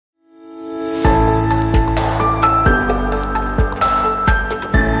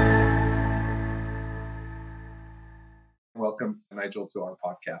Nigel, to our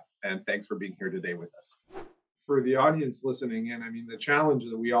podcast. And thanks for being here today with us. For the audience listening in, I mean, the challenge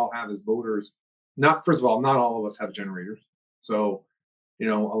that we all have as boaters, first of all, not all of us have generators. So, a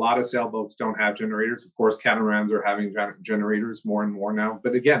lot of sailboats don't have generators. Of course, catamarans are having generators more and more now.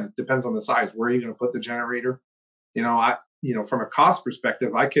 But again, it depends on the size. Where are you going to put the generator? From a cost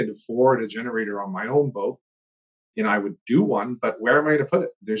perspective, I could afford a generator on my own boat. I would do one, but where am I going to put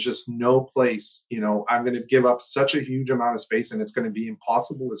it? There's just no place. I'm going to give up such a huge amount of space, and it's going to be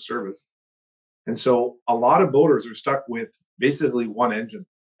impossible to service. And so a lot of boaters are stuck with basically one engine,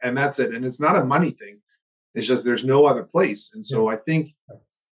 and that's it. And it's not a money thing. It's just there's no other place. And so I think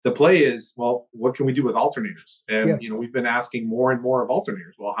the play is, well, what can we do with alternators? And, we've been asking more and more of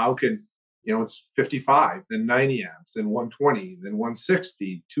alternators. Well, how can, it's 55, then 90 amps, then 120, then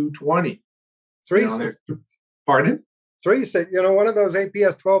 160, 220. Pardon? One of those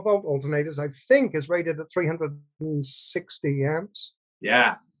APS 12-volt alternators, I think, is rated at 360 amps.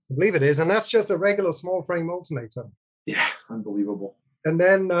 Yeah. I believe it is. And that's just a regular small frame alternator. Yeah, unbelievable. And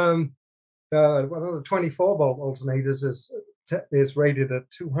then one of the 24-volt alternators is rated at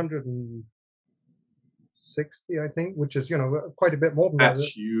 260, I think, which is, quite a bit more than that. That's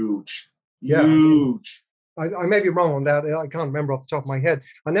huge. Yeah. Huge. I may be wrong on that. I can't remember off the top of my head.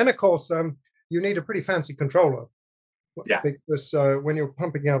 And then, of course, you need a pretty fancy controller. Yeah. Because when you're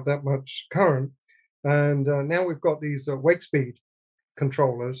pumping out that much current, and now we've got these wake speed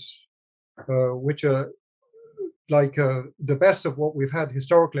controllers, which are like the best of what we've had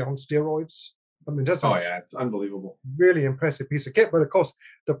historically on steroids. I mean, that's it's unbelievable. Really impressive piece of kit. But of course,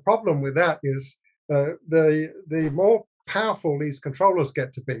 the problem with that is the more powerful these controllers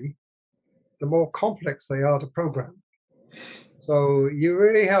get to be, the more complex they are to program. So you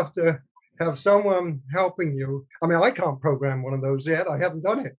really have to have someone helping you. I mean, I can't program one of those yet. I haven't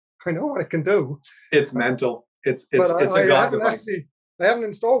done it. I know what it can do. It's mental. It's a god device. I haven't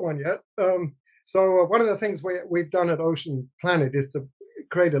installed one yet. So one of the things we've done at Ocean Planet is to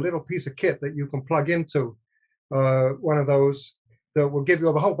create a little piece of kit that you can plug into one of those that will give you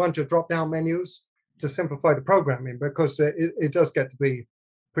a whole bunch of drop-down menus to simplify the programming, because it does get to be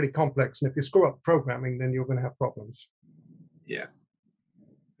pretty complex. And if you screw up programming, then you're going to have problems. Yeah.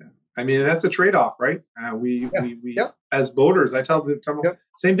 I mean, that's a trade-off, right? We as boaters, I tell them,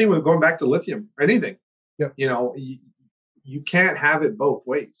 same thing with going back to lithium or anything. Yeah. You can't have it both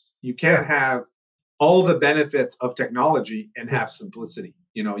ways. You can't have all the benefits of technology and have simplicity.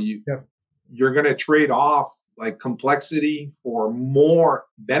 You're going to trade off like complexity for more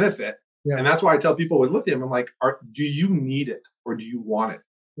benefit. Yeah. And that's why I tell people with lithium, I'm like, do you need it or do you want it?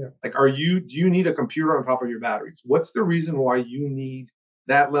 Yeah. Like, do you need a computer on top of your batteries? What's the reason why you need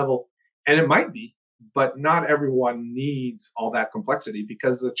that level? And it might be, but not everyone needs all that complexity,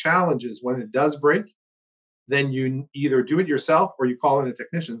 because the challenge is when it does break, then you either do it yourself or you call in a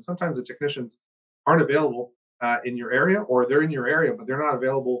technician. Sometimes the technicians aren't available in your area, or they're in your area, but they're not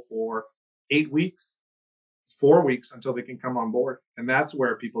available for 8 weeks. It's 4 weeks until they can come on board. And that's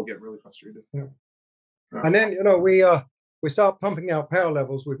where people get really frustrated. Yeah. And then, we start pumping out power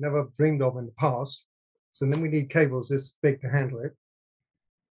levels we've never dreamed of in the past. So then we need cables this big to handle it.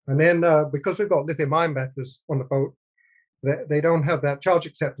 And then because we've got lithium-ion batteries on the boat, they don't have that charge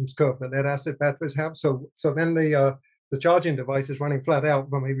acceptance curve that lead-acid batteries have. So then the charging device is running flat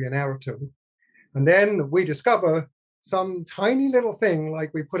out for maybe an hour or two. And then we discover some tiny little thing,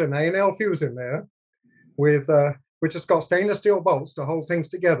 like we put an A&L fuse in there with which has got stainless steel bolts to hold things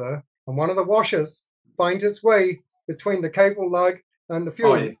together. And one of the washers finds its way between the cable lug and the fuse.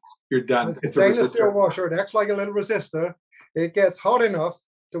 Oh, yeah. You're done. It's a stainless steel washer. It acts like a little resistor. It gets hot enough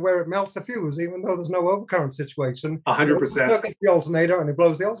to where it melts the fuse, even though there's no overcurrent situation. 100%. The alternator, and it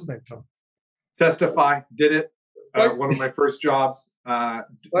blows the alternator. Testify. Did it. One of my first jobs.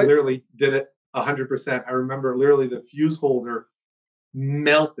 Literally did it 100%. I remember literally the fuse holder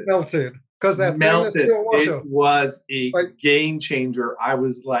melted. Because that melted. Steel washer. It was a game changer. I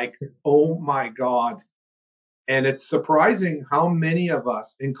was like, oh my God. And it's surprising how many of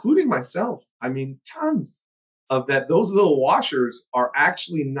us, including myself, I mean, tons of those little washers are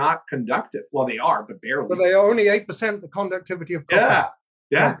actually not conductive. Well, they are, but barely. But they are only 8% the conductivity of copper.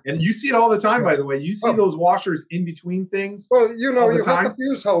 Yeah. And you see it all the time, by the way. You see those washers in between things. Well, you have the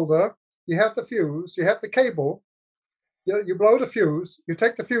fuse holder, you have the fuse, you have the cable, you blow the fuse, you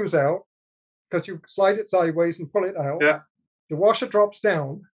take the fuse out because you slide it sideways and pull it out. Yeah. The washer drops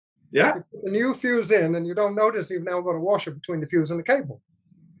down. Yeah. You put the new fuse in, and you don't notice you've now got a washer between the fuse and the cable.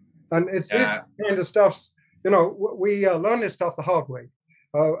 And it's this kind of stuff, we learn this stuff the hard way.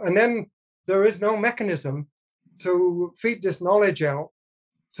 And then there is no mechanism to feed this knowledge out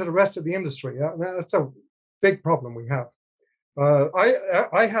to the rest of the industry. That's a big problem we have.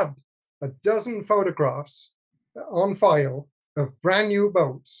 I have a dozen photographs on file of brand new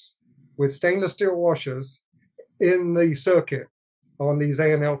boats with stainless steel washers in the circuit on these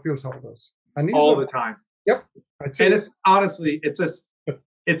A&L fuse holders. And these all are, the time. Yep. I'd say And it's honestly,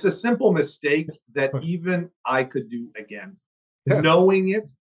 it's a simple mistake that even I could do again. Yeah. Knowing it,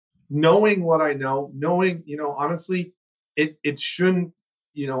 knowing what I know, knowing, you know, honestly, it shouldn't,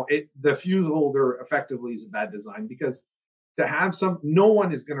 you know, the fuse holder effectively is a bad design, because to have no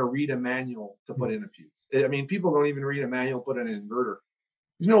one is going to read a manual to put in a fuse. I mean, people don't even read a manual, put in an inverter.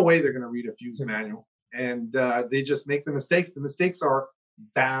 There's no way they're going to read a fuse manual, and they just make the mistakes. The mistakes are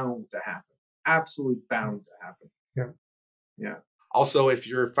bound to happen, absolutely bound to happen. Yeah. Yeah. Also, if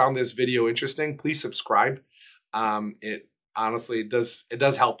you found this video interesting, please subscribe. It honestly, it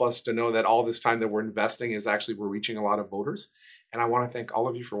does help us to know that all this time that we're investing is actually, we're reaching a lot of voters. And I want to thank all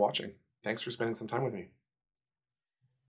of you for watching. Thanks for spending some time with me.